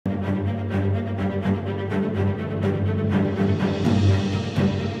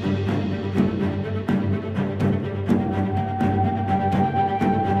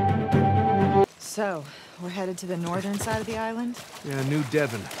So, we're headed to the northern side of the island? Yeah, New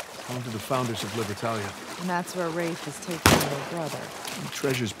Devon, home to the founders of Libertalia. And that's where Rafe is taking their brother. The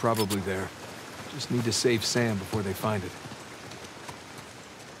treasure's probably there. Just need to save Sam before they find it.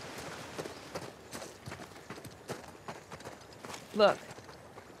 Look.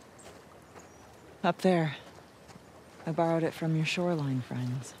 Up there. I borrowed it from your shoreline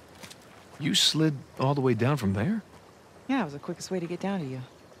friends. You slid all the way down from there? Yeah, it was the quickest way to get down to you.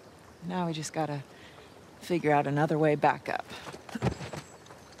 Now we just gotta figure out another way back up.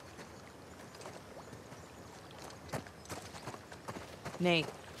 Nate,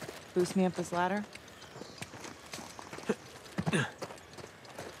 boost me up this ladder.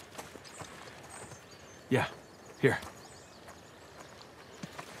 Yeah, here.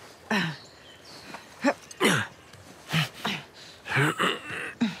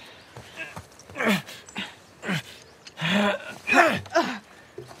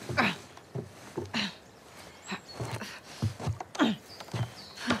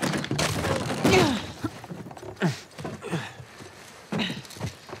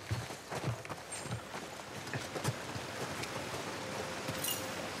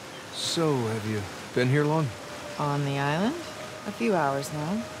 So, have you been here long? On the island? A few hours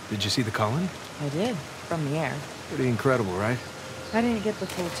now. Did you see the colony? I did, from the air. Pretty incredible, right? I didn't get the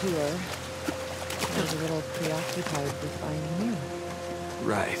full tour. I was a little preoccupied with finding you.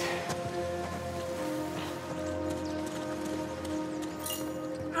 Right.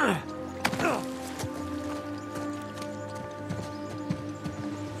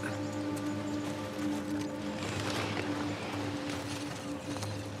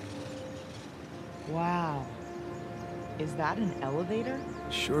 Wow. Is that an elevator?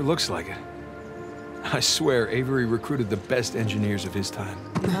 Sure looks like it. I swear, Avery recruited the best engineers of his time.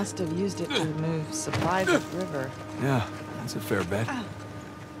 He must have used it to move supplies upriver. Yeah, that's a fair bet.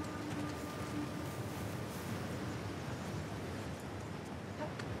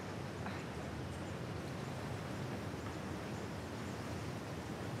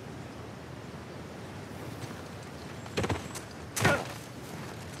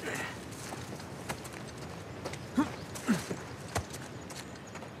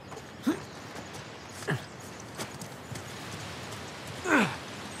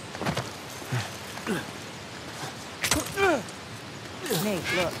 Nate,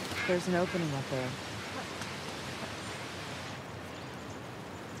 look. There's an opening up there.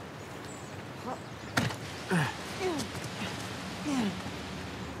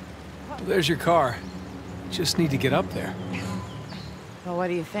 Well, there's your car. Just need to get up there. Well, what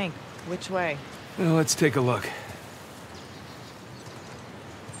do you think? Which way? Well, let's take a look.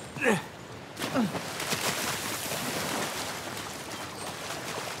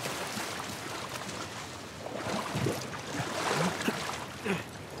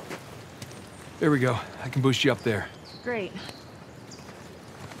 There we go. I can boost you up there. Great. Hey,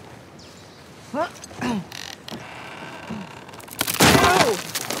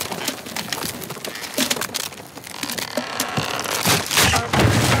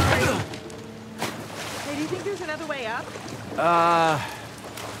 do you think there's another way up?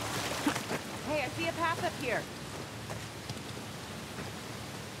 Hey, I see a path up here.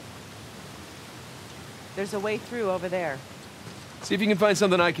 There's a way through over there. See if you can find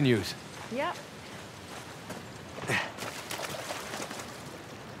something I can use. Yep.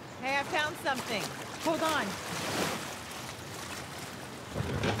 Hey, I found something. Hold on.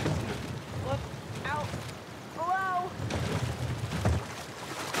 Look out below.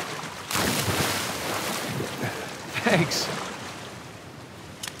 Thanks.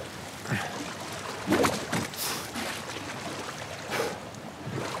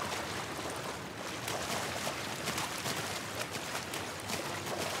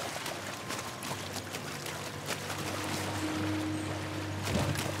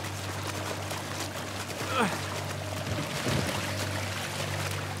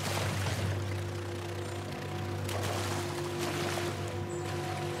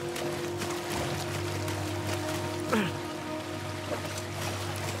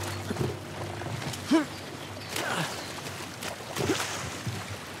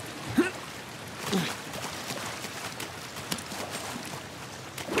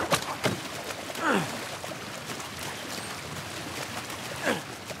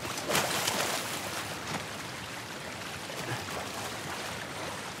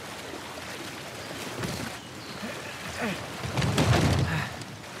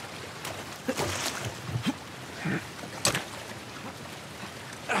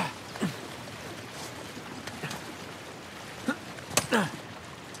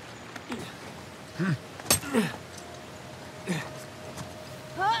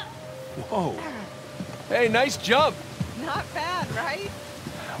 Whoa. Hey, nice jump. Not bad, right?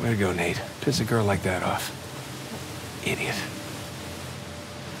 Way to go, Nate. Piss a girl like that off. Idiot.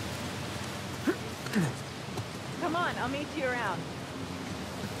 Come on, I'll meet you around.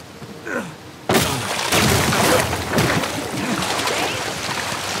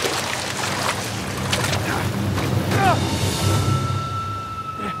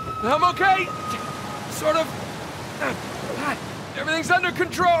 I'm okay. Sort of. Everything's under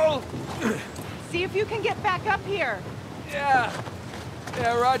control. See if you can get back up here. Yeah.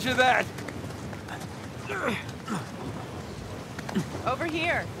 Yeah, roger that. Over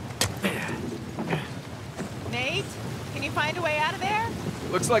here. Nate, can you find a way out of there?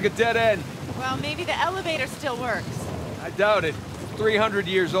 Looks like a dead end. Well, maybe the elevator still works. I doubt it. 300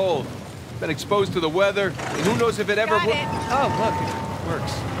 years old. Been exposed to the weather, and who knows if it ever Got it. Oh, look, it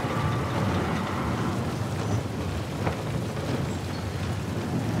works.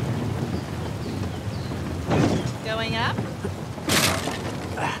 Going up?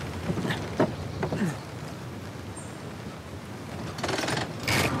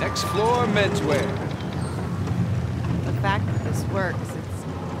 Next floor, menswear. The fact that this works,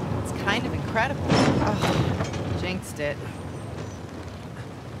 it's kind of incredible. Oh, jinxed it.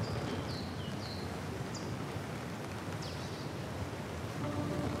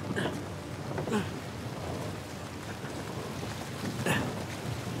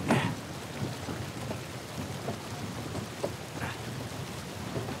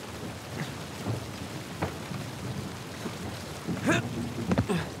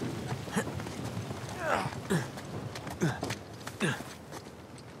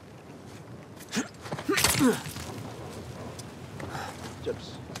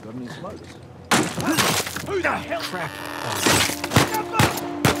 Chips, got any smokes? Who the hell? Crap.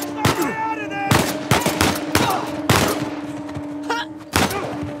 Out of there!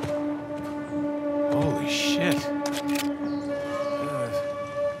 Holy shit.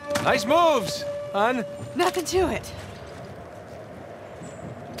 Nice moves, hon. Nothing to it.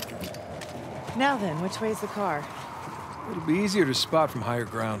 Now then, which way's the car? It'll be easier to spot from higher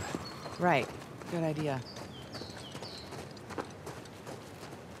ground. Right. Good idea.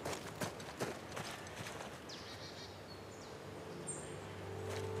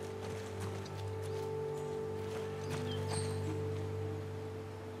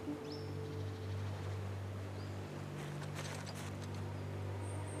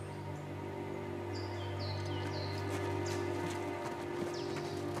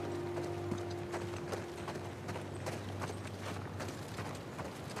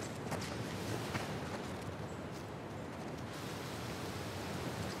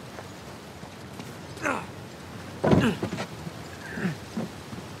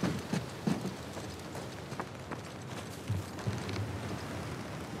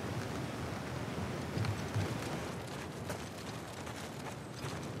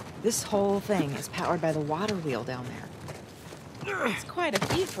 This whole thing is powered by the water wheel down there. It's quite a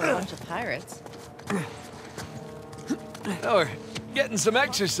feat for a bunch of pirates. Oh, we're getting some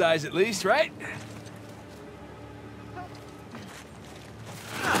exercise at least, right?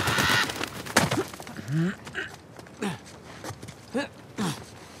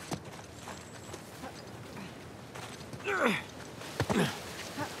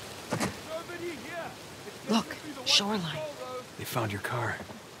 Look, shoreline. They found your car.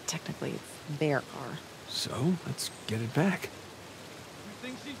 Technically, it's their car. So, let's get it back. You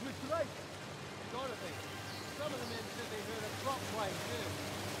think she's mislaid? Gotta be. Some of the men said they heard a drop playing too.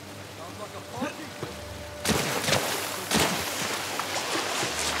 Sounds like a party.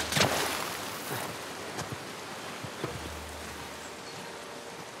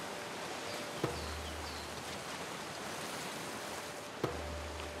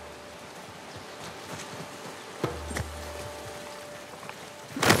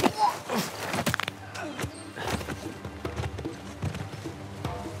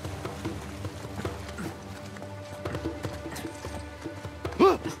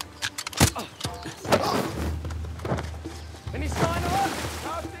 Any sign of us?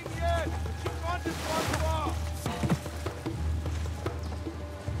 Nothing yet. But she finds us one far.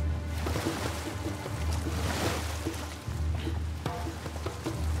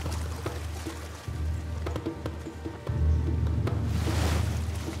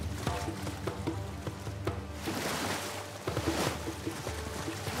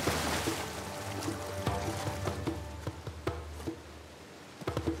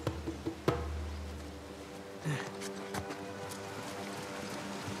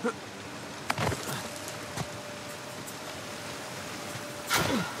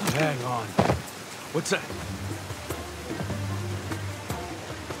 Hang on. What's that?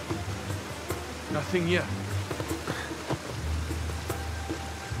 Nothing yet.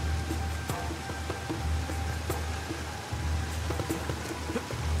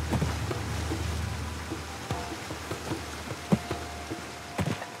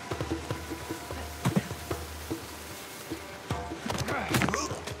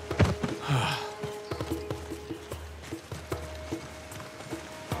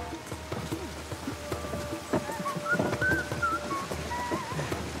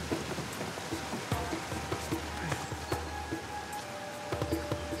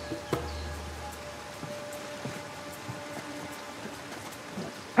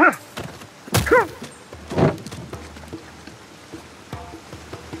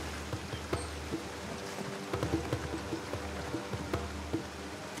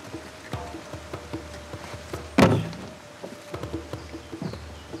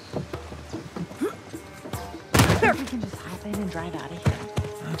 We can just hop in and drive out of here.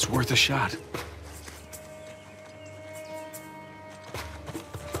 That's worth a shot.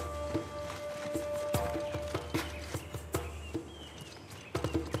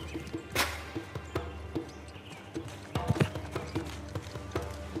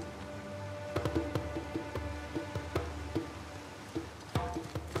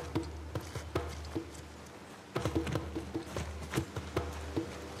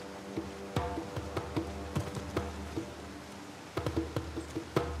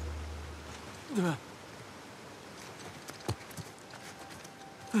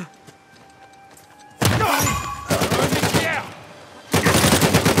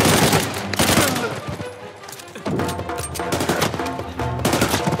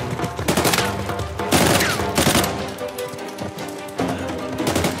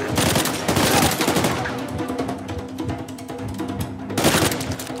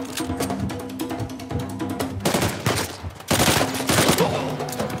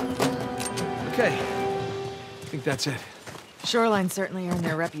 Okay. I think that's it. Shoreline certainly earned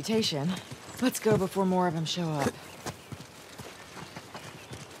their reputation. Let's go before more of them show up.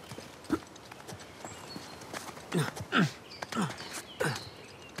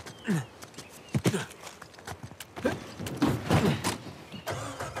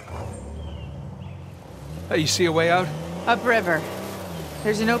 Hey, you see a way out? Upriver.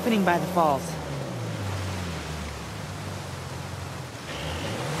 There's an opening by the falls.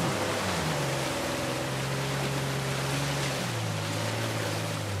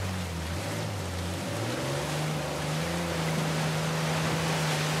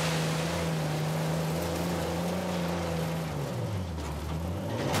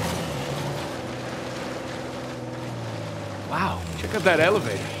 Wow, check out that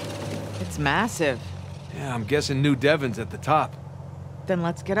elevator. It's massive. Yeah, I'm guessing New Devon's at the top. Then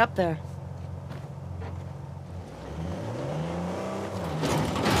let's get up there.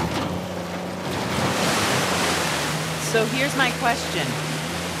 So here's my question.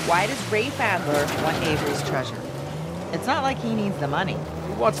 Why does Rafe Adler want Avery's treasure? It's not like he needs the money.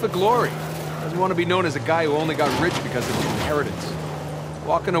 He wants the glory. Doesn't want to be known as a guy who only got rich because of his inheritance.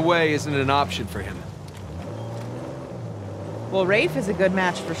 Walking away isn't an option for him. Well, Rafe is a good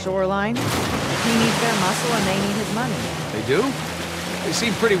match for Shoreline. He needs their muscle and they need his money. They do? They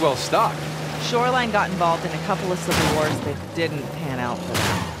seem pretty well stocked. Shoreline got involved in a couple of civil wars that didn't pan out for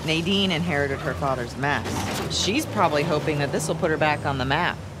them. Nadine inherited her father's mess. She's probably hoping that this will put her back on the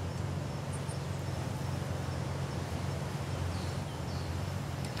map.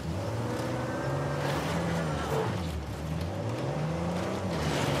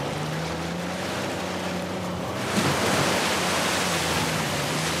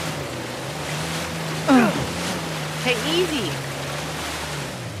 Hey, easy.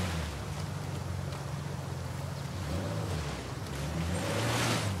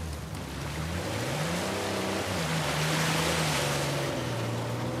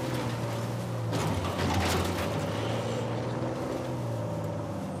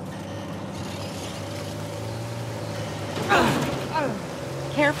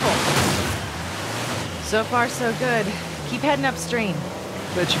 Careful. So far, so good. Keep heading upstream.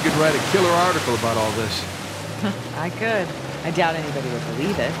 Bet you could write a killer article about all this. I could. I doubt anybody would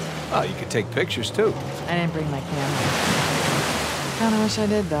believe it. Oh, you could take pictures too. I didn't bring my camera. Kinda wish I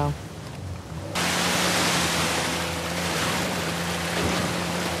did, though.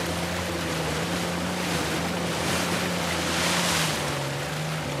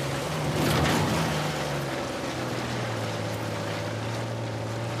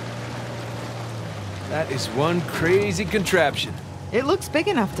 That is one crazy contraption. It looks big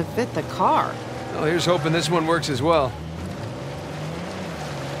enough to fit the car. Well, here's hoping this one works as well.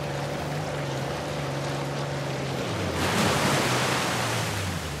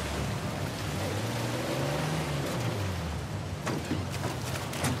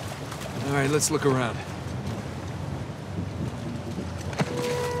 All right, let's look around.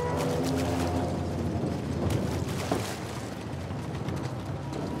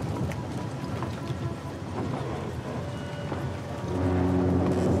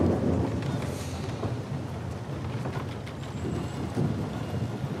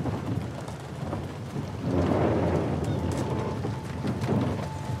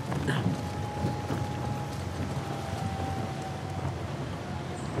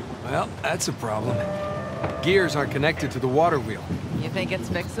 Well, that's a problem. Gears aren't connected to the water wheel. You think it's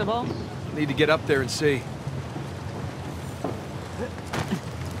fixable? Need to get up there and see.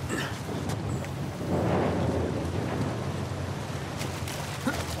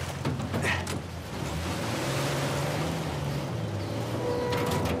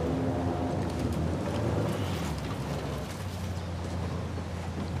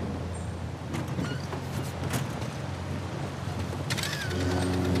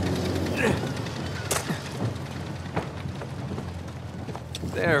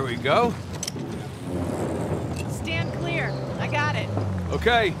 There we go. Stand clear. I got it.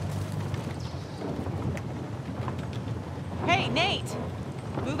 Okay. Hey, Nate!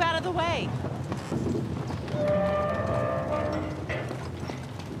 Move out of the way.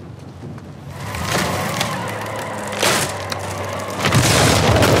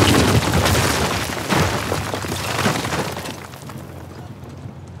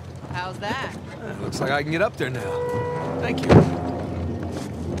 How's that? Looks like I can get up there now. Thank you.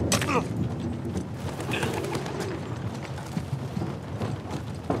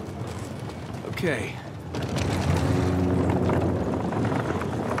 Okay.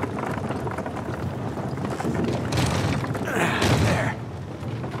 There.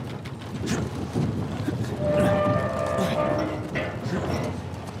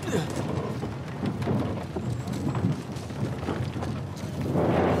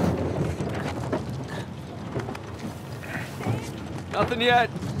 Nothing yet.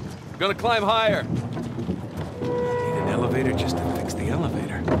 Gonna climb higher. Need an elevator just to fix the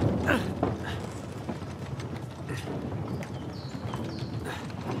elevator.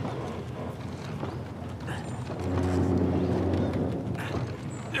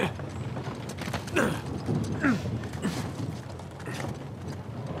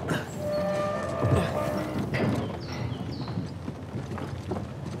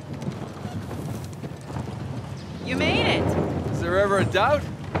 You made it! Is there ever a doubt?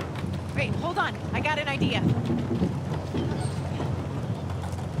 Wait, hold on. I got an idea.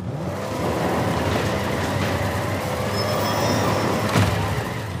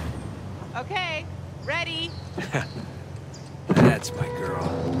 Okay, ready. That's my girl.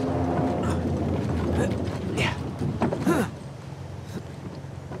 Yeah.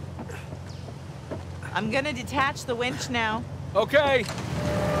 I'm gonna detach the winch now. Okay.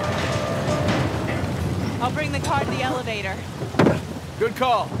 I'll bring the car to the elevator. Good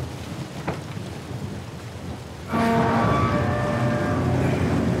call.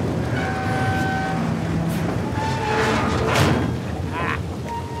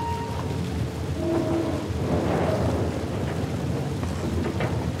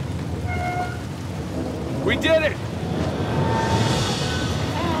 We did it!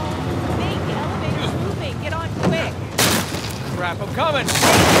 Nate, the elevator's moving. Get on quick. Crap, I'm coming!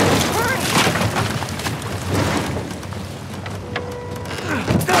 Hurry!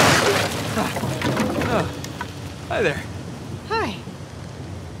 Hi there. Hi.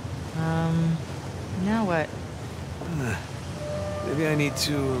 Now what? Maybe I need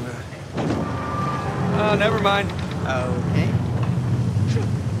to... Oh, never mind. Okay.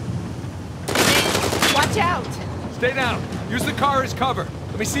 Watch out! Stay down. Use the car as cover.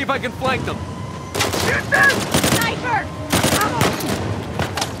 Let me see if I can flank them. Sniper!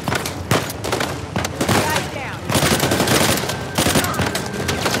 Guys down.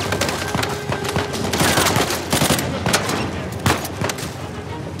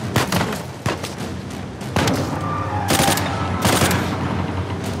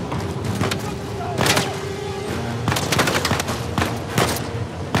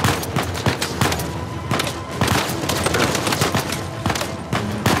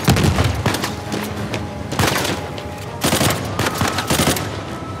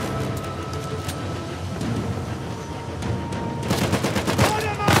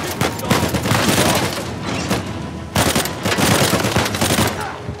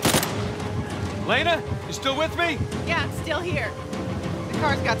 Lena, you still with me? Yeah, it's still here. The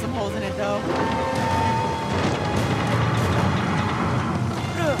car's got some holes in it, though.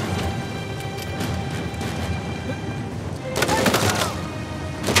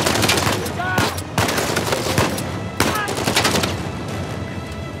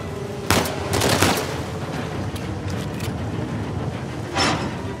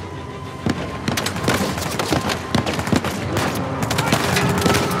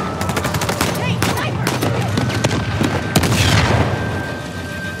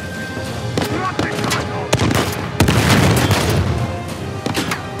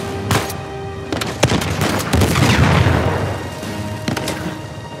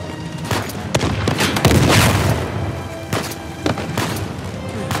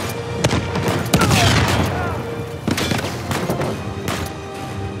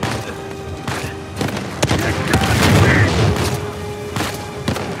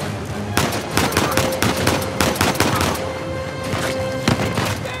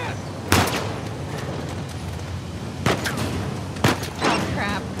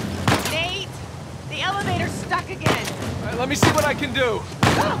 I can do.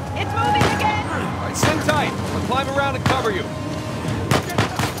 Oh, it's moving again! All right, sit tight. I'll climb around and cover you.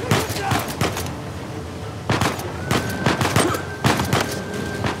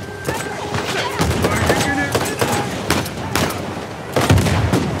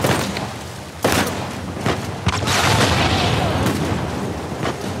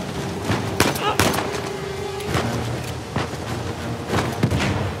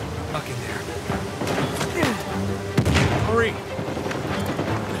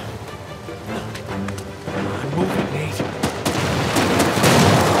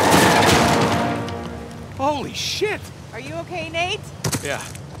 Holy shit! Are you okay, Nate? Yeah.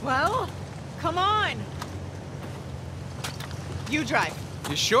 Well, come on. You drive.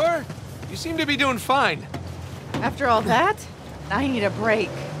 You sure? You seem to be doing fine. After all that, I need a break.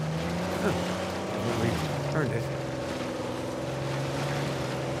 Really earned it.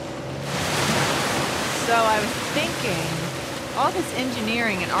 So I was thinking, all this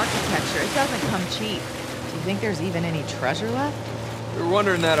engineering and architecture, it doesn't come cheap. Do you think there's even any treasure left? We were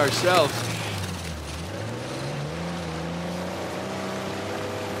wondering that ourselves.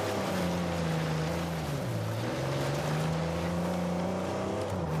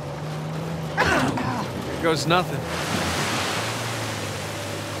 Here goes nothing.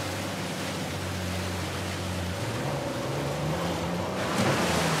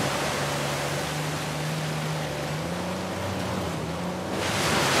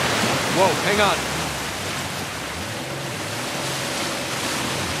 Whoa, hang on.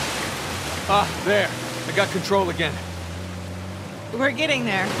 Ah, there. I got control again. We're getting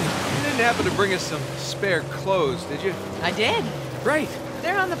there. You didn't happen to bring us some spare clothes, did you? I did. Great.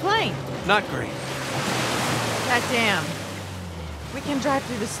 They're on the plane. Not great. That dam. We can drive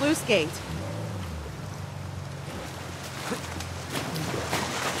through the sluice gate.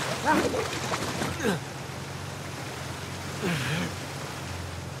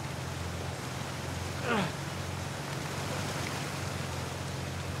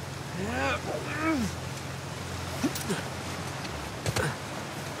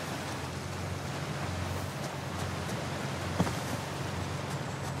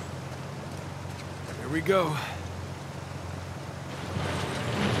 Here we go.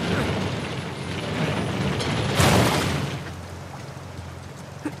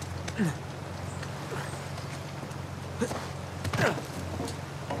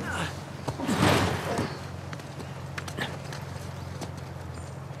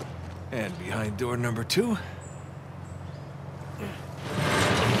 And behind door number 2.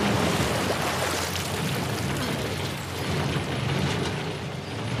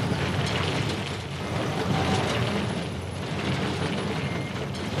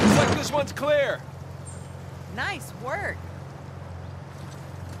 Looks like this one's clear. Nice work.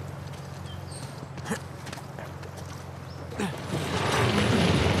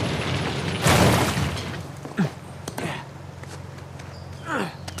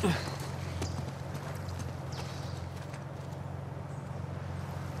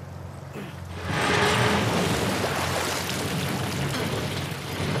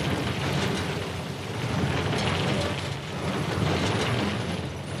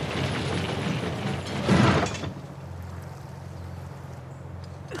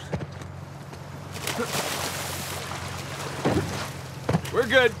 We're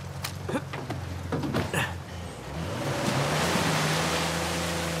good.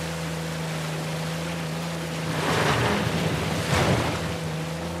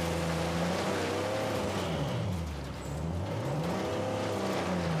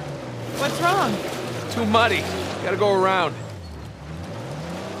 What's wrong? Too muddy. Gotta go around.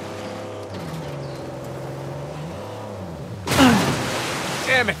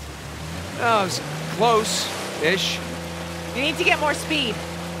 Damn it. That was close-ish. You need to get more speed.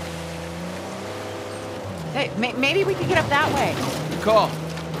 Hey, maybe we could get up that way. Good call.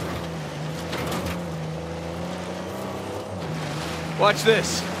 Watch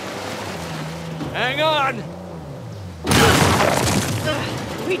this. Hang on.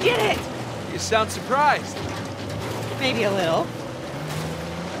 We did it! You sound surprised. Maybe a little.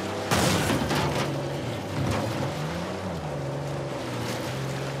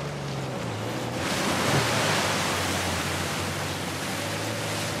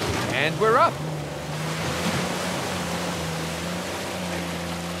 And we're up.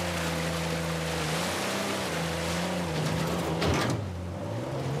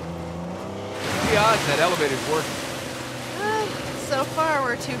 The odds that elevator's working. So far,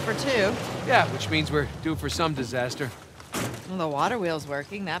 we're 2 for 2. Yeah, which means we're due for some disaster. Well, the water wheel's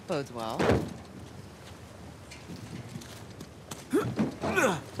working. That bodes well.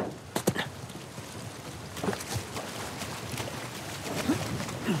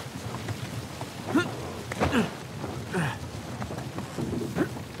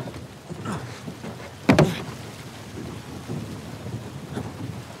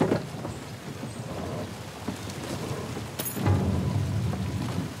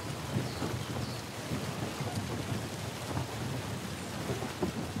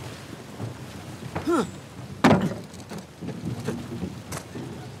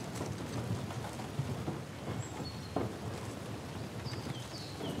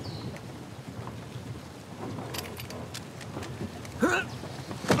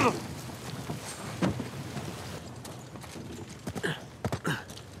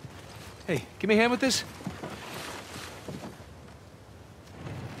 Hey, give me a hand with this.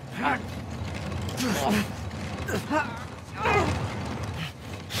 Ah,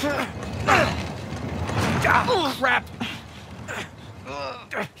 crap!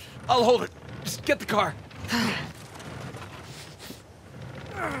 I'll hold it. Just get the car.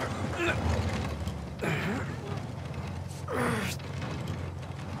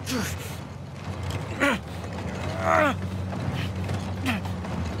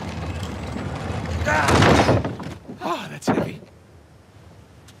 Oh, that's heavy.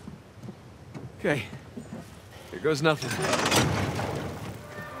 Okay. Here goes nothing.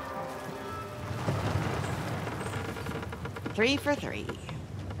 3 for 3.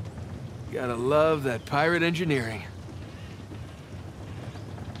 Gotta love that pirate engineering.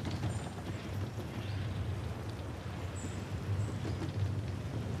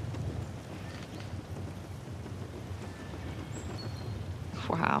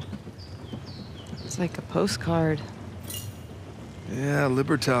 Wow. It's like a postcard. Yeah,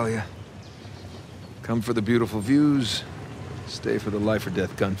 Libertalia. Come for the beautiful views, stay for the life or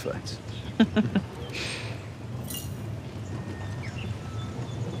death gunfights.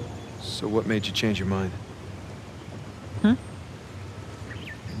 So what made you change your mind? Hmm?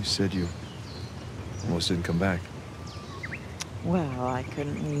 You said you almost didn't come back. Well, I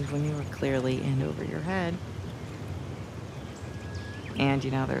couldn't leave when you were clearly in over your head. And, you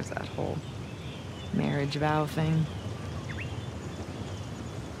know, there's that whole marriage vow thing.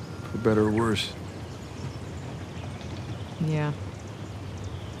 For better or worse. Yeah.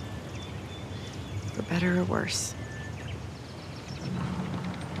 For better or worse.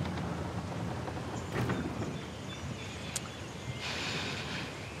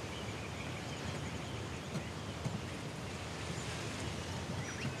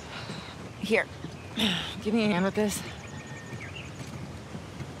 Here. Give me a hand with this.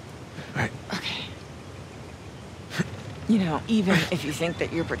 All right. Okay. You know, even if you think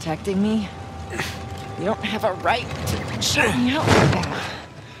that you're protecting me, you don't have a right to shut me out like that.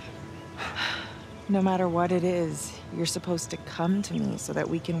 No matter what it is, you're supposed to come to me so that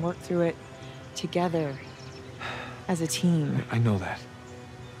we can work through it together as a team. I know that.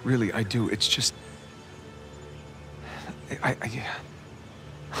 Really, I do. It's just...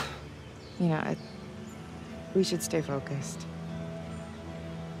 You know, we should stay focused.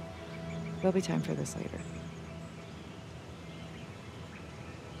 There'll be time for this later.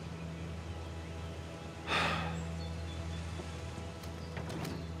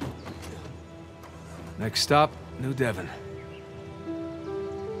 Next stop, New Devon.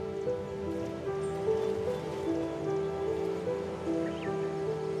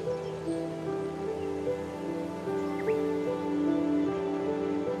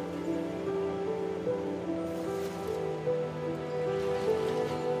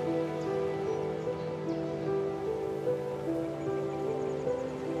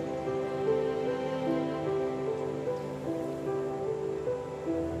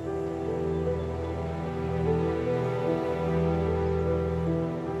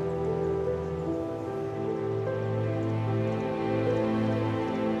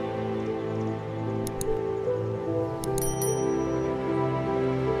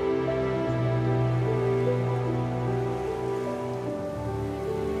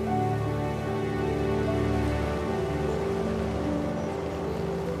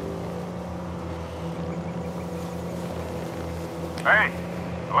 Hey,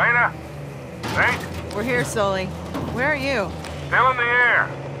 Elena? Nate? We're here, Sully. Where are you? Still in the air.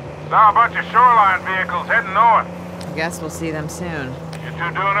 Saw a bunch of shoreline vehicles heading north. I guess we'll see them soon. You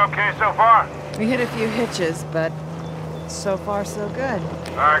two doing okay so far? We hit a few hitches, but so far so good.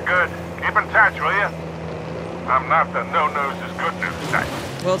 All right, good. Keep in touch, will you? I'm not the no-news is good news type.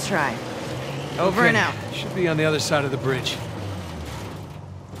 We'll try. Over Okay, and out. Should be on the other side of the bridge.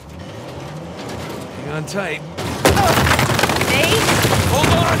 Hang on tight. Nate? Hold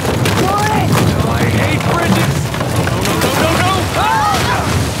on! What? Oh, I hate bridges! No!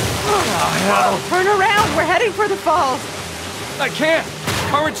 Oh, hell! Turn around! We're heading for the falls! I can't!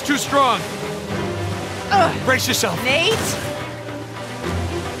 Current's too strong! Brace yourself! Nate?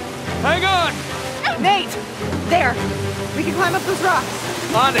 Hang on! Nate! There! We can climb up those rocks!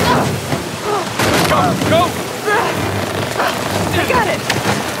 On it! Go! I got it!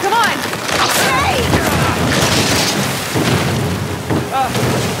 Come on! Hey!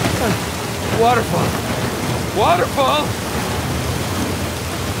 Waterfall! Waterfall!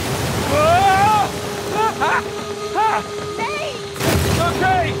 Ah! Nate!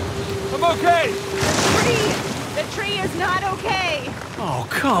 Okay! I'm okay! The tree is not okay! Oh,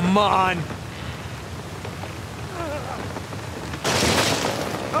 come on!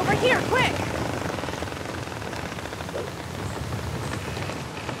 Over here, quick!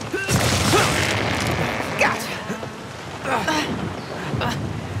 Gotcha!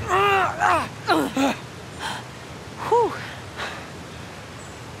 Whew.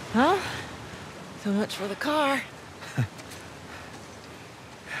 Huh? So much for the car.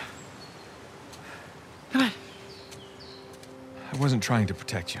 Come on. I wasn't trying to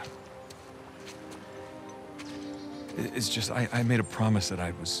protect you. It's just, I made a promise that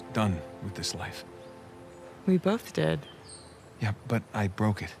I was done with this life. We both did. Yeah, but I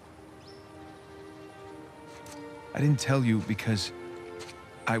broke it. I didn't tell you because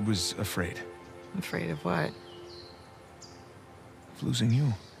I was afraid. Afraid of what? Of losing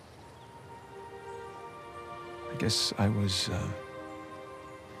you. I guess I was,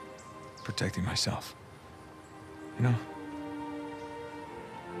 protecting myself. You know?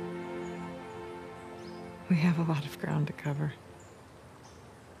 We have a lot of ground to cover.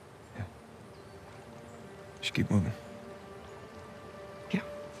 Yeah. You should keep moving. Yeah.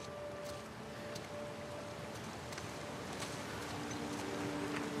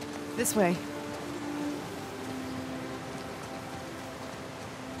 This way.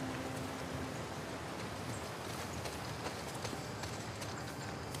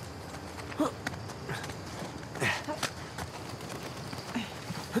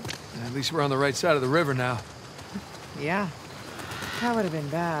 At least we're on the right side of the river now. Yeah. That would have been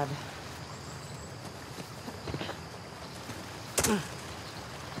bad.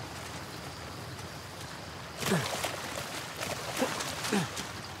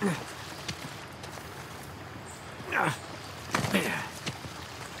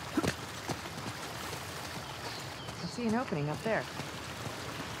 I see an opening up there.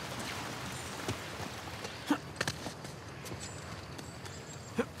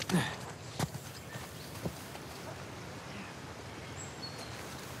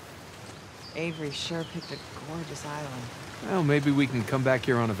 Avery sure picked a gorgeous island. Well, maybe we can come back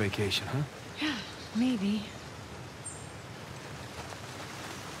here on a vacation, huh? Yeah, maybe.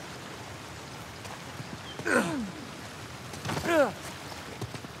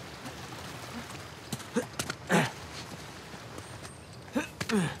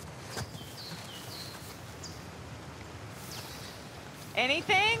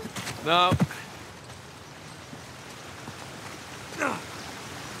 Anything? No.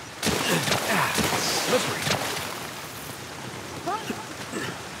 Slippery.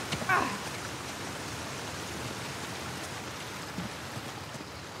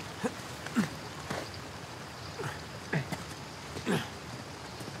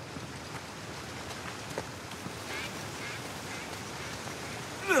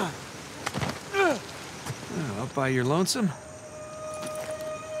 Up by your lonesome?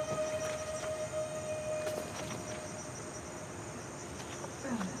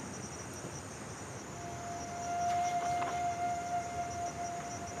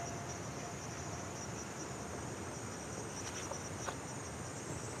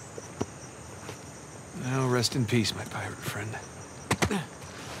 Now rest in peace, my pirate friend.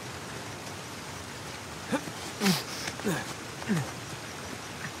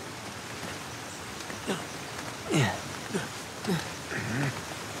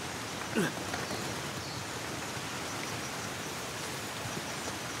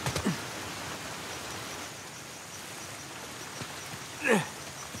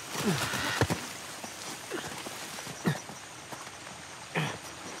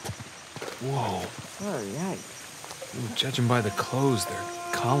 Whoa. Oh, yikes. Ooh, judging by the clothes, they're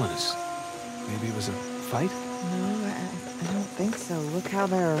colonists. Maybe it was a fight? No, I don't think so. Look how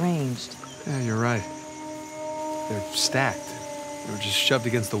they're arranged. Yeah, you're right. They're stacked. They were just shoved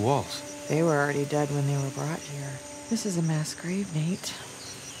against the walls. They were already dead when they were brought here. This is a mass grave, Nate.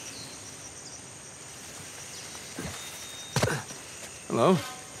 Hello?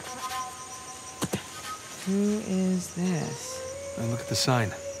 Who is this? Now look at the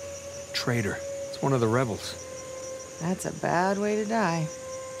sign. Traitor. It's one of the rebels. That's a bad way to die.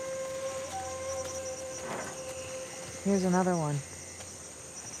 Here's another one.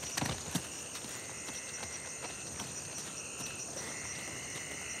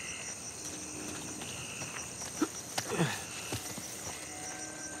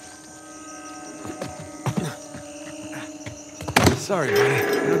 Sorry,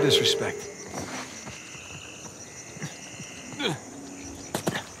 buddy. No disrespect.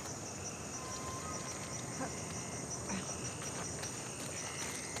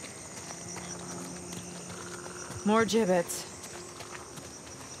 More gibbets.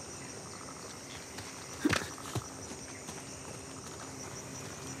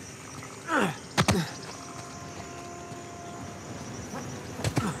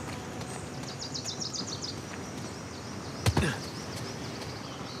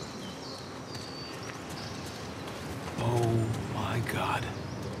 Oh my God.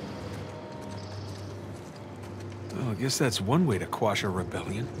 Well, I guess that's one way to quash a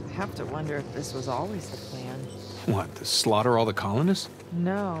rebellion. I have to wonder if this was always the plan. What, to slaughter all the colonists?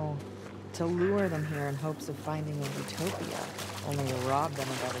 No. To lure them here in hopes of finding a utopia. Only to rob them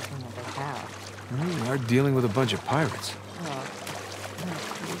of everything that they have. Well, we are dealing with a bunch of pirates. Oh, that's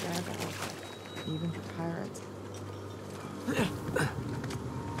pretty bad, even for pirates.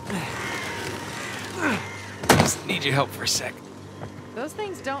 Just need your help for a sec. Those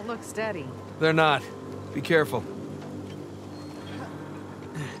things don't look steady. They're not. Be careful.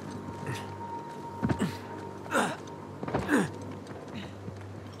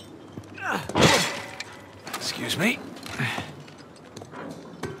 Excuse me.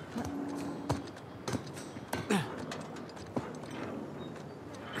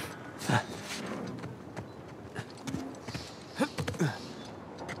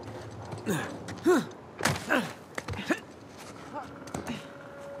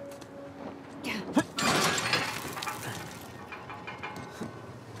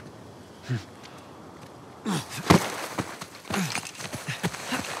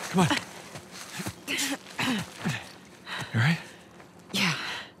 Come on. You all right? Yeah.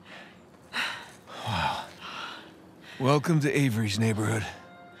 Wow. Welcome to Avery's neighborhood.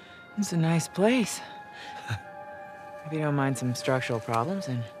 It's a nice place. If you don't mind some structural problems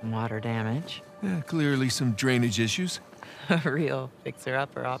and water damage. Yeah, clearly some drainage issues. A real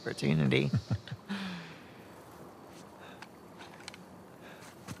fixer-upper opportunity.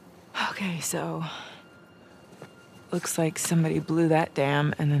 Okay, so... looks like somebody blew that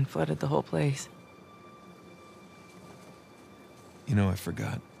dam and then flooded the whole place. You know, I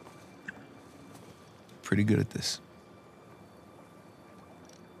forgot. Pretty good at this.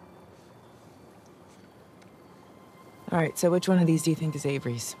 All right, so which one of these do you think is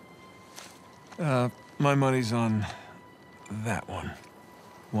Avery's? My money's on that one.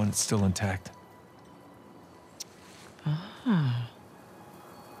 One that's still intact. Oh.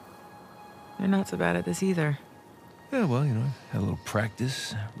 You're not so bad at this either. Yeah, well, you know, had a little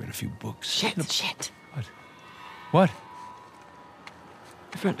practice, read a few books. Shit, shit. What? What?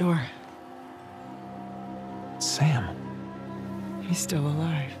 The front door. Sam. He's still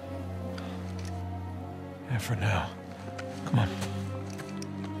alive. Yeah, for now. Come on.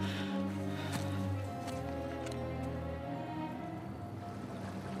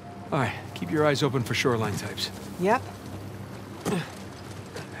 All right, keep your eyes open for shoreline types. Yep.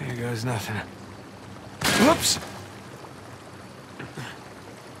 Here goes nothing. Whoops!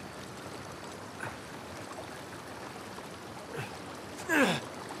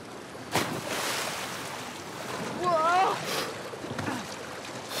 Whoa!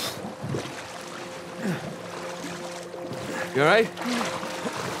 You all right?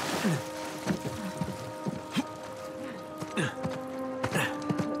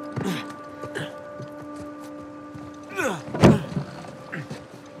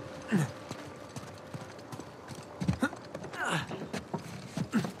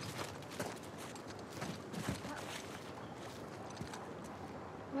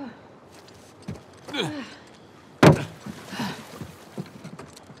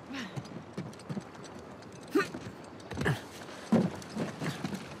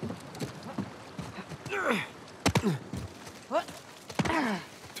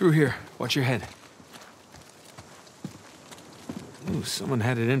 Through here. Watch your head. Ooh, someone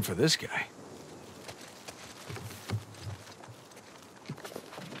had it in for this guy.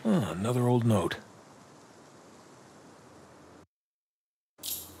 Oh, another old note.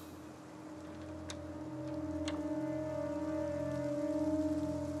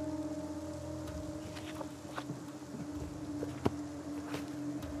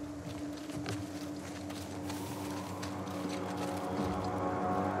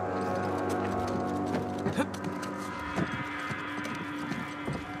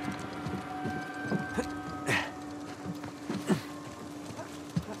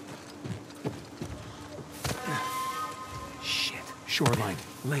 Shoreline.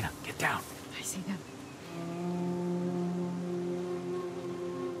 Elena, get down. I see them.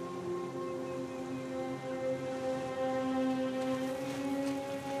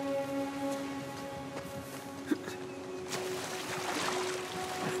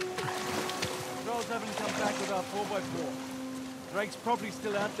 Girls haven't come back with our 4x4. Drake's probably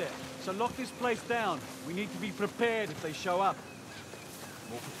still out there. So lock this place down. We need to be prepared if they show up.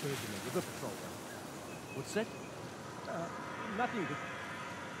 More prepared than a river patrol. What's that? Nothing.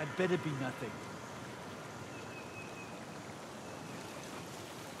 Had better be nothing.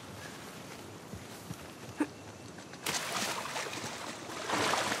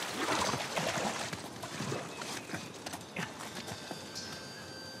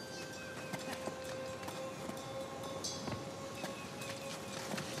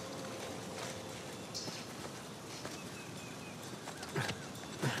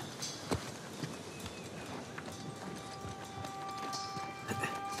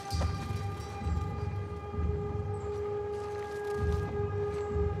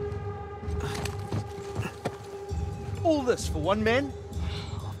 All this for one man?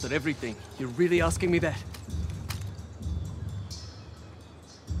 After everything, you're really asking me that?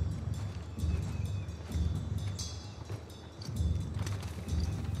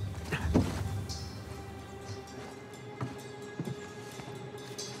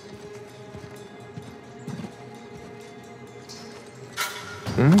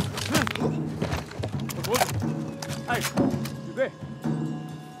 Hey, you there?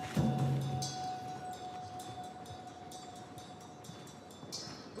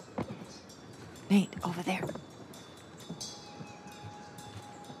 Nate, over there.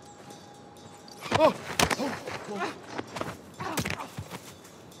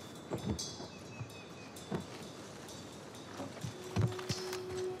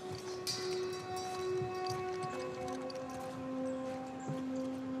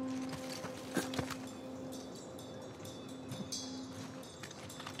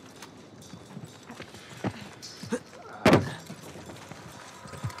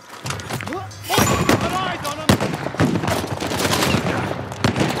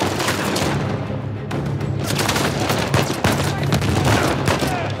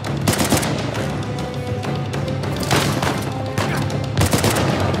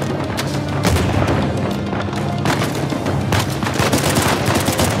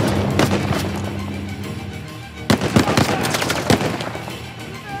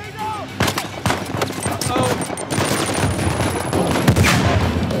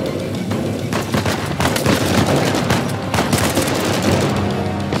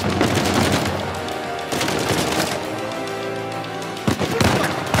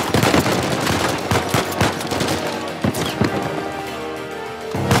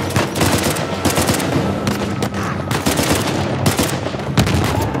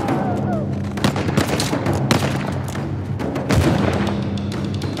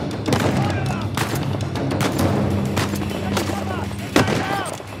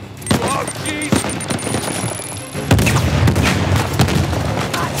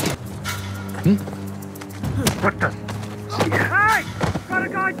 What the? Hey! Got a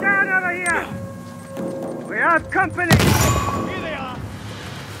guy down over here! We have company! Here they are!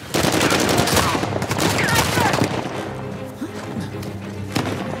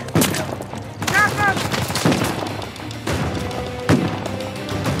 Cap him!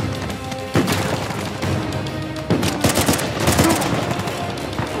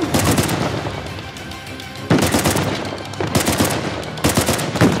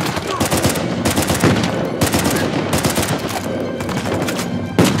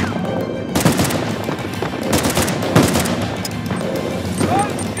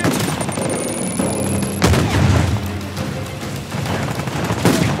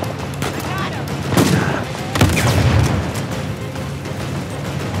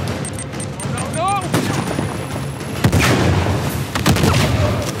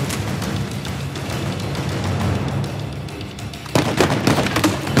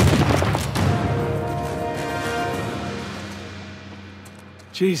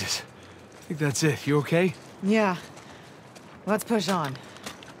 Jesus. I think that's it. You okay? Yeah. Let's push on.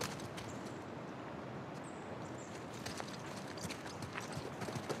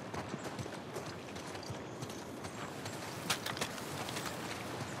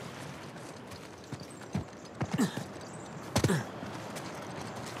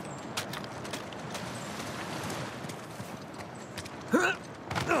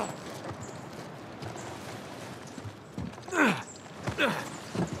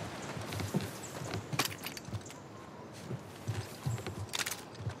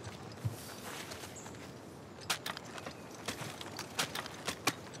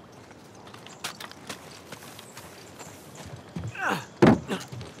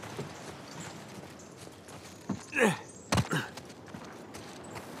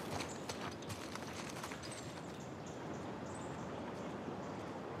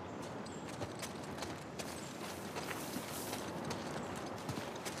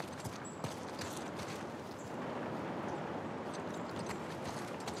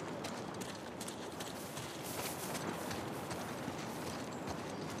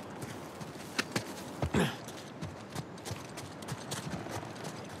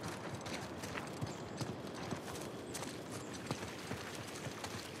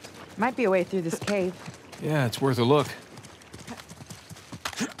 Might be a way through this cave. Yeah, it's worth a look.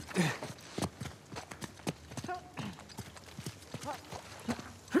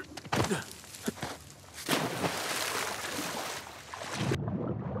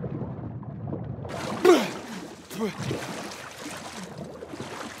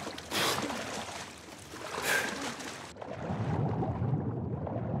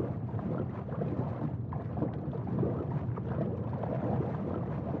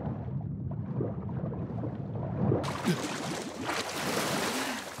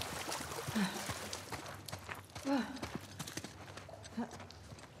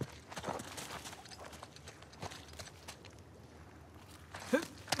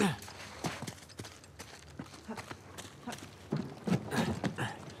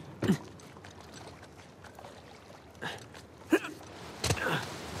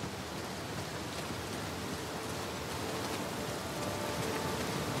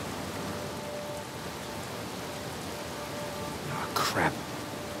 Crap.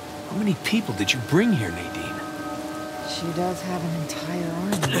 How many people did you bring here, Nadine? She does have an entire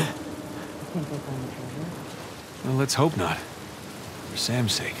army. I think they found the treasure. Well, let's hope not. For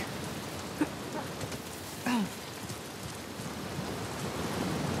Sam's sake.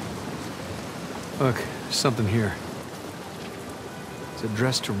 Look, there's something here. It's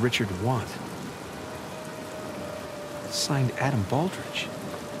addressed to Richard Want. It's signed Adam Baldridge.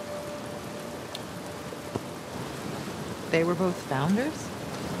 They were both founders?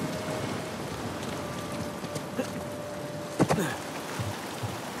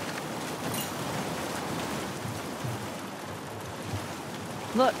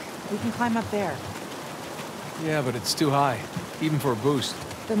 Look, we can climb up there. Yeah, but it's too high, even for a boost.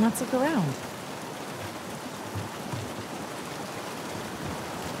 Then let's look around.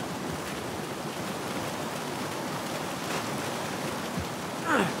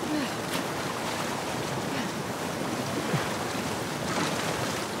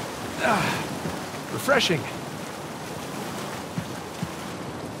 Refreshing.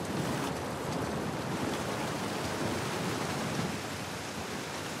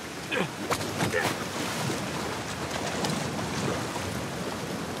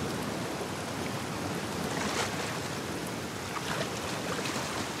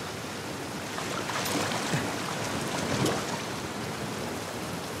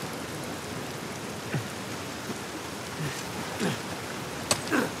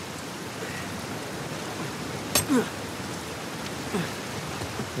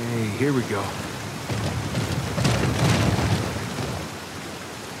 Hey, here we go.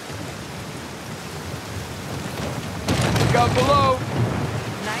 Look out below!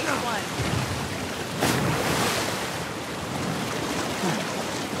 Nice one.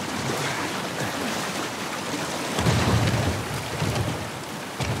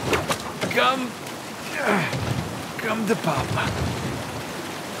 Come to Papa.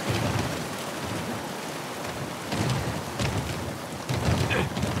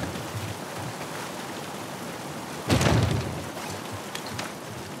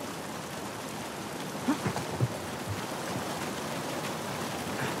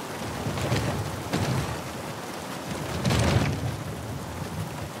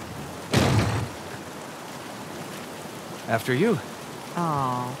 After you.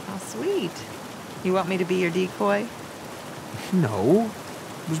 Oh, how sweet. You want me to be your decoy? No.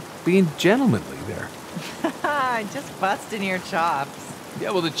 I was being gentlemanly there. Just busting your chops.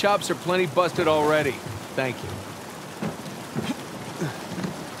 Yeah, well, the chops are plenty busted already. Thank you.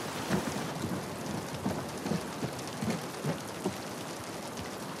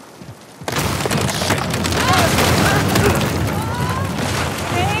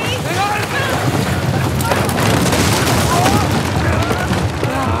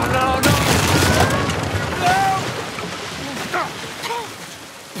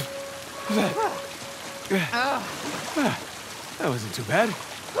 That wasn't too bad.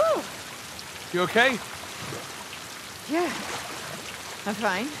 Whew. You okay? Yeah, I'm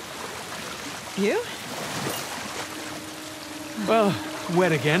fine. You? Well,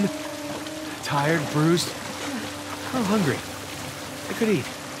 wet again. Tired, bruised. I'm hungry. I could eat.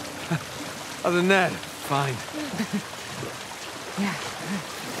 Other than that, fine. Yeah.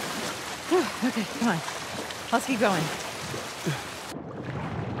 Whew. Okay, come on. Let's keep going.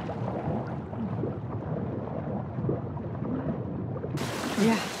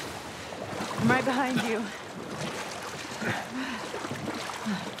 Yeah. I'm right behind you.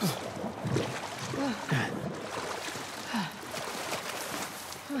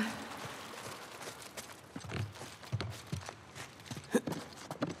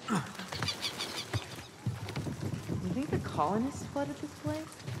 colonists flooded this place?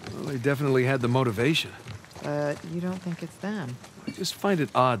 Well, they definitely had the motivation. But you don't think it's them? I just find it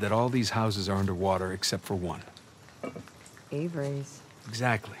odd that all these houses are underwater except for one. Avery's.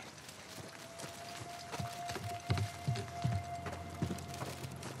 Exactly.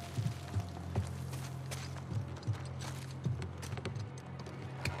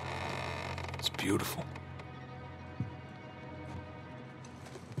 It's beautiful.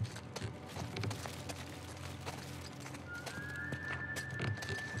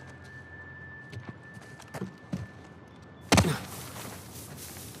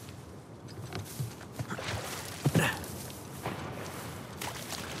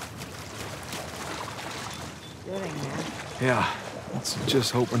 Getting there. Yeah, let's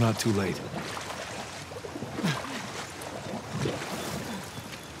just hope we're not too late.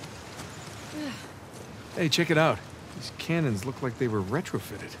 Hey, check it out. These cannons look like they were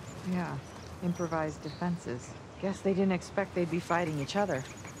retrofitted. Yeah, improvised defenses. Guess they didn't expect they'd be fighting each other.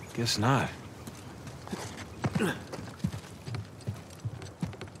 Guess not.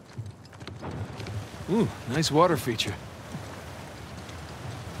 Ooh, nice water feature.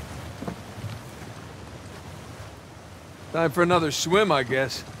 Time for another swim, I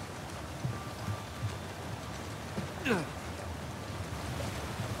guess.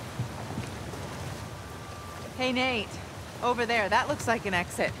 Hey, Nate. Over there, that looks like an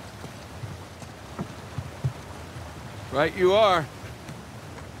exit. Right you are.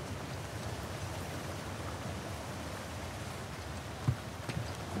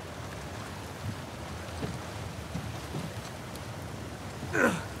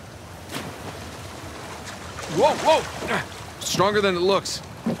 Whoa, whoa! Stronger than it looks.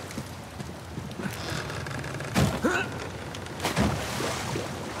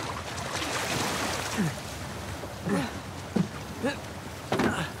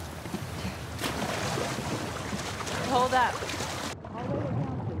 Hold up.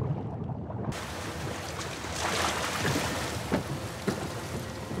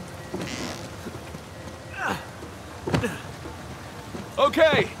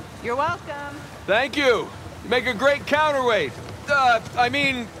 Okay, You're welcome. thank you. You make a great counterweight. I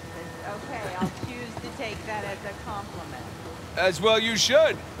mean, Okay, I'll choose to take that as a compliment. as well you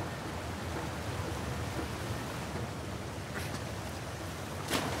should.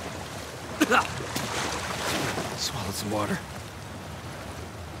 Swallowed some water.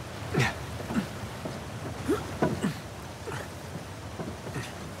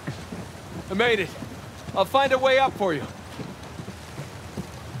 I made it. I'll find a way up for you.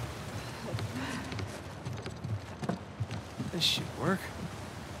 This should work.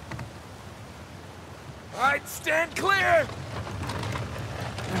 All right, stand clear.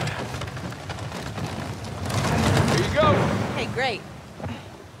 Here you go. Hey, great.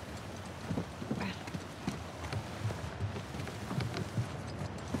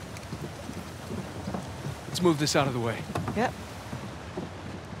 Let's move this out of the way. Yep.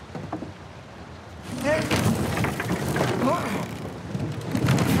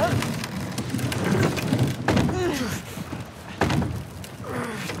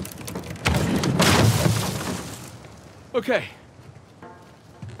 Okay.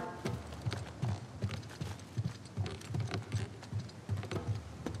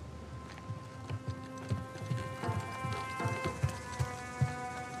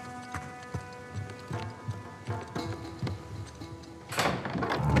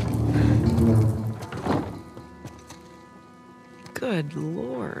 Good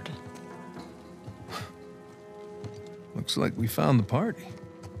Lord. Looks like we found the party.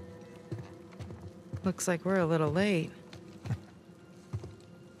 Looks like we're a little late.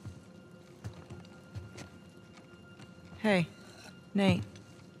 Hey, Nate.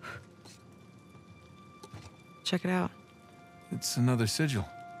 Check it out. It's another sigil.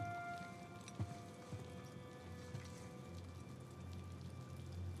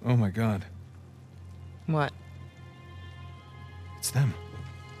 Oh my God. What? It's them.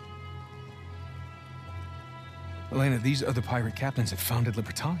 Elena, these are the pirate captains that founded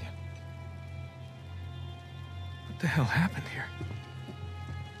Libertalia. What the hell happened here?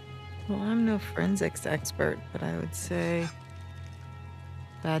 Well, I'm no forensics expert, but I would say...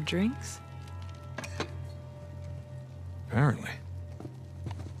 bad drinks? Apparently.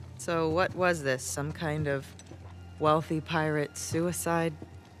 So what was this? Some kind of wealthy pirate suicide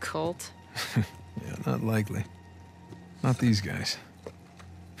cult? Yeah, not likely. Not these guys.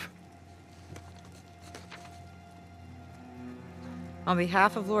 On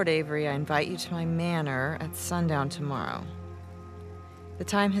behalf of Lord Avery, I invite you to my manor at sundown tomorrow. The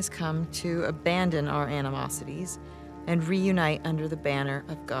time has come to abandon our animosities and reunite under the banner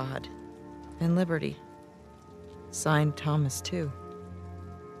of God and liberty. Signed Thomas, too.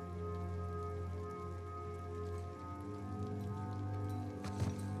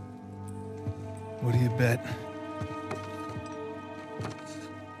 What do you bet?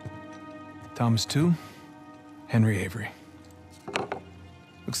 Thomas 2, Henry Avery.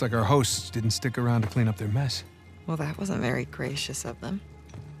 Looks like our hosts didn't stick around to clean up their mess. Well, that wasn't very gracious of them.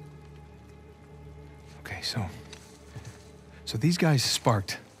 Okay, so these guys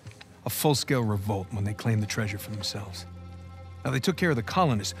sparked a full-scale revolt when they claimed the treasure for themselves. Now, they took care of the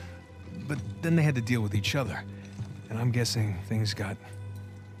colonists, but then they had to deal with each other. And I'm guessing things got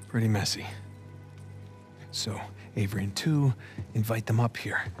pretty messy. So, Avery and 2 invite them up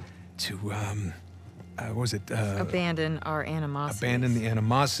here to, what was it? Abandon our animosities. Abandon the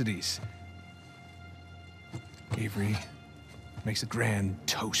animosities. Avery makes a grand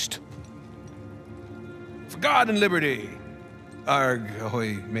toast. For God and liberty! Arg,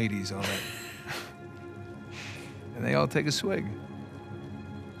 ahoy, mateys, all that. And they all take a swig.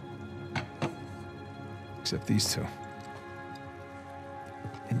 Except these two.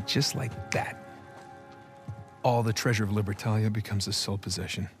 And just like that, all the treasure of Libertalia becomes the sole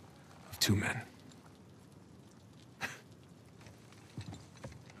possession of 2 men.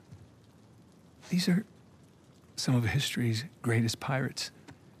 These are some of history's greatest pirates,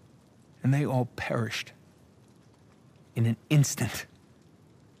 and they all perished in an instant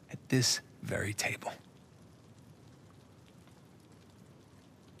at this very table.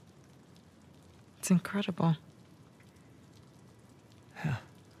 It's incredible. Yeah.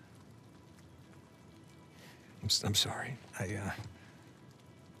 I'm sorry.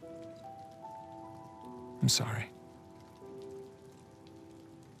 I'm sorry.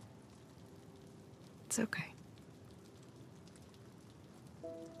 It's okay.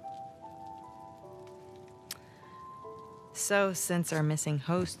 So, since our missing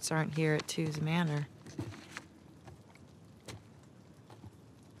hosts aren't here at Two's Manor,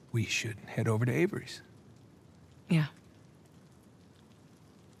 We should head over to Avery's. yeah.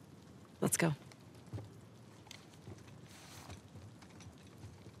 Let's go.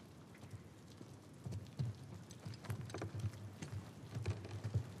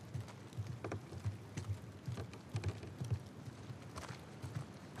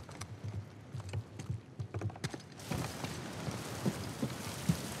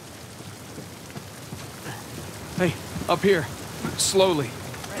 Hey, up here. Slowly.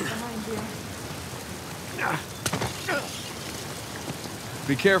 Right behind you.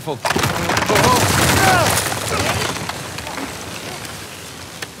 Be careful.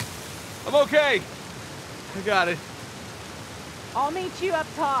 I'm okay. I got it. I'll meet you up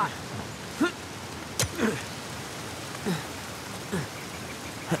top.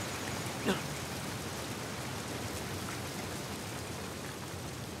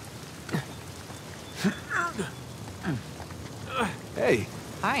 Hey.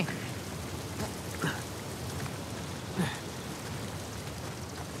 Hi.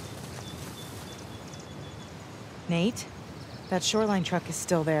 Nate, that shoreline truck is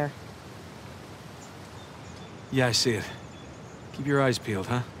still there. Yeah, I see it. Keep your eyes peeled,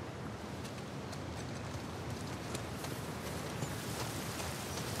 huh?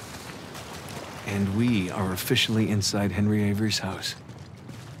 And we are officially inside Henry Avery's house.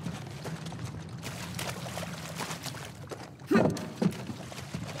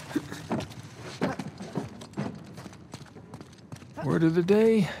 Word of the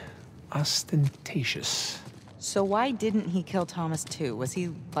day, ostentatious. So why didn't he kill Thomas too? Was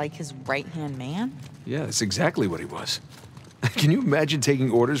he like his right-hand man? Yeah, that's exactly what he was. Can you imagine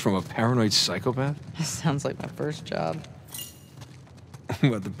taking orders from a paranoid psychopath? Sounds like my first job.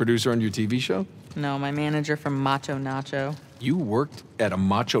 What, the producer on your TV show? No, my manager from Macho Nacho. You worked at a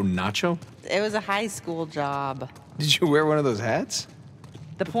Macho Nacho? It was a high school job. Did you wear one of those hats?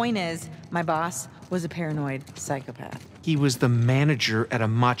 The point is, my boss was a paranoid psychopath. He was the manager at a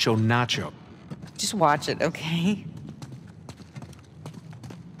Macho Nacho. Just watch it, okay?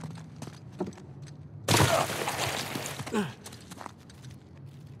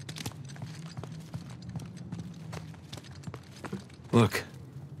 Look,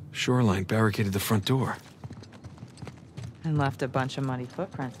 shoreline barricaded the front door. And left a bunch of muddy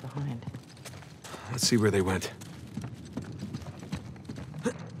footprints behind. Let's see where they went.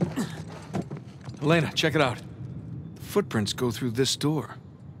 Elena, check it out. The footprints go through this door.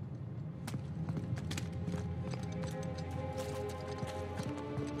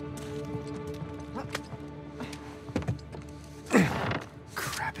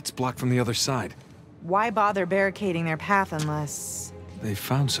 Crap, it's blocked from the other side. Why bother barricading their path unless... They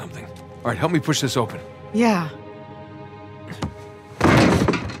found something. All right, help me push this open. Yeah.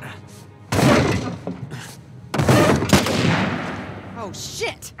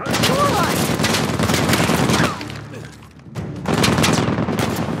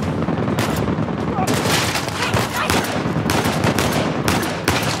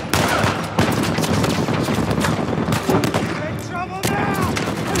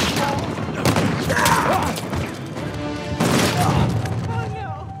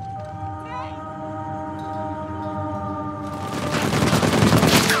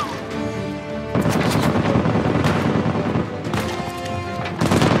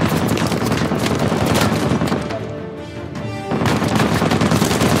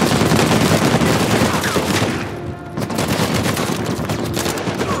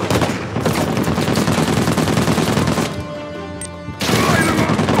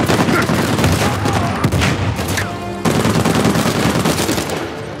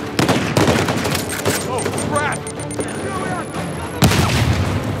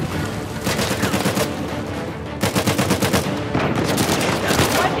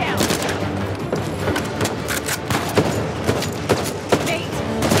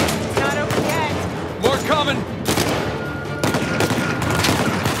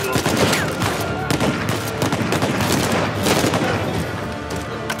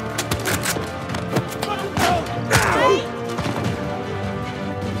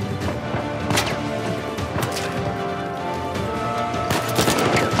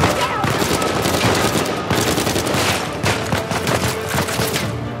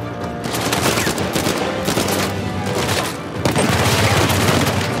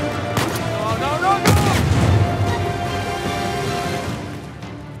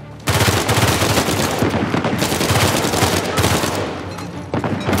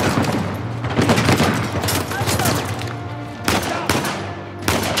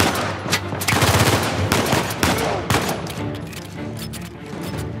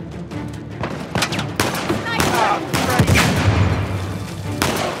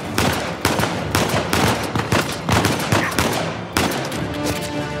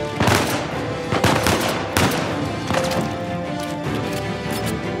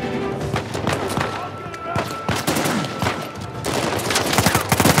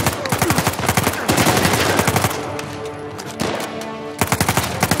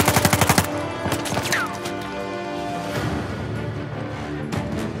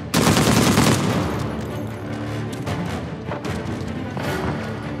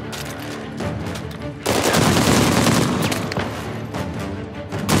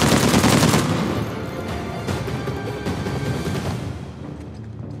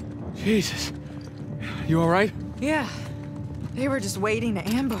 Jesus. You all right? Yeah. They were just waiting to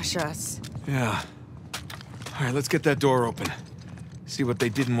ambush us. Yeah. All right, let's get that door open. See what they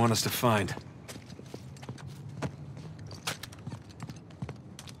didn't want us to find.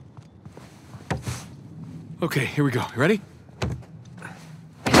 Okay, here we go. You ready?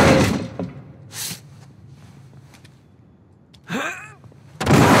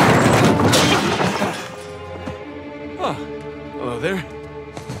 Oh, hello there.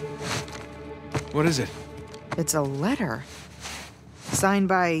 What is it? It's a letter. Signed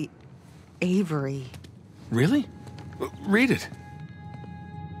by Avery. Really? Read it.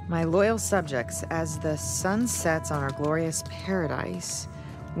 My loyal subjects, as the sun sets on our glorious paradise,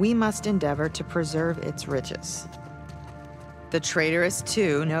 we must endeavor to preserve its riches. The traitorous,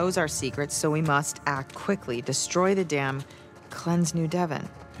 too, knows our secrets, so we must act quickly, destroy the dam, cleanse New Devon.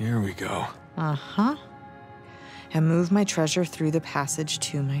 Here we go. Uh-huh. And move my treasure through the passage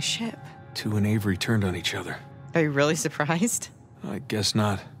to my ship. Two and Avery turned on each other. Are you really surprised? I guess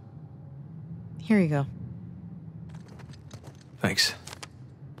not. Here you go. Thanks.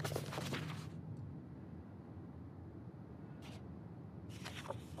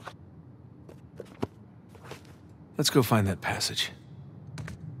 Let's go find that passage.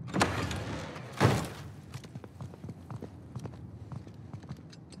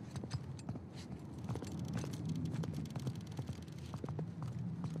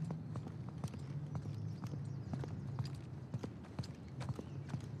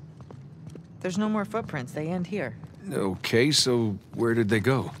 There's no more footprints. They end here. Okay, so where did they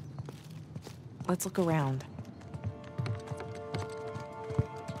go? Let's look around.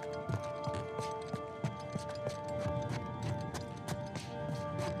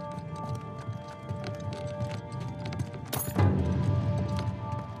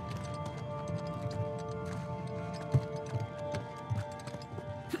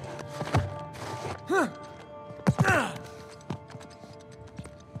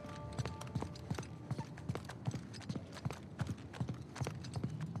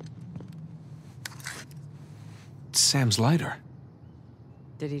 Sam's lighter.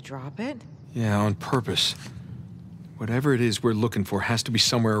 Did he drop it? Yeah, on purpose. Whatever it is we're looking for has to be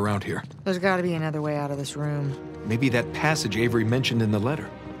somewhere around here. There's got to be another way out of this room. Maybe that passage Avery mentioned in the letter.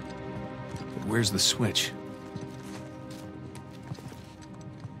 But where's the switch?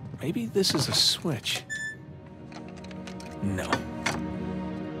 Maybe this is a switch. No.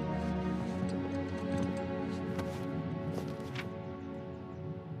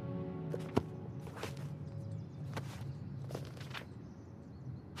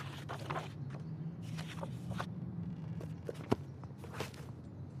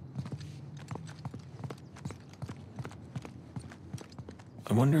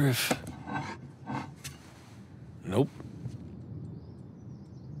 I wonder if... Nope.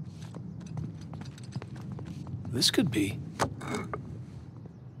 This could be.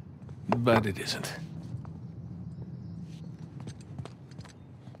 But it isn't.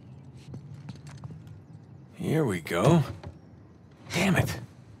 Here we go. Damn it.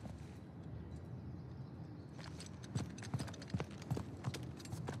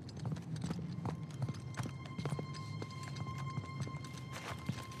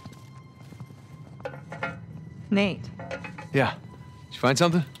 Nate. Yeah. Did you find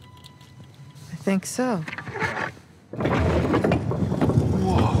something? I think so.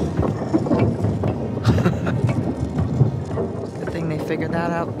 Whoa. Good thing they figured that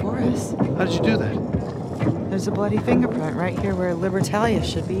out for us. How did you do that? There's a bloody fingerprint right here where Libertalia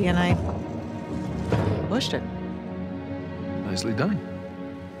should be, and I pushed it. Nicely done.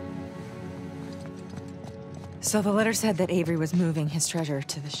 So the letter said that Avery was moving his treasure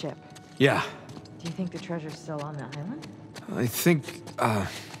to the ship. Yeah. Do you think the treasure's still on the island? I think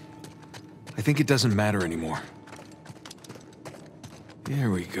it doesn't matter anymore.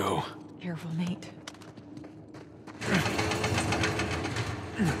 Here we go. Careful, Nate.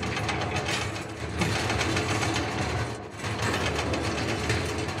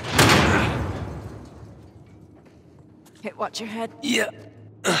 Hey, watch your head. Yeah.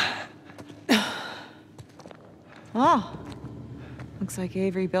 Oh. Looks like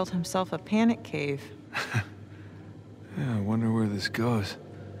Avery built himself a panic cave. Yeah, I wonder where this goes.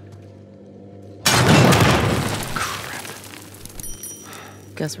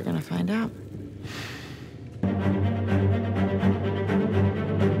 Guess we're gonna find out.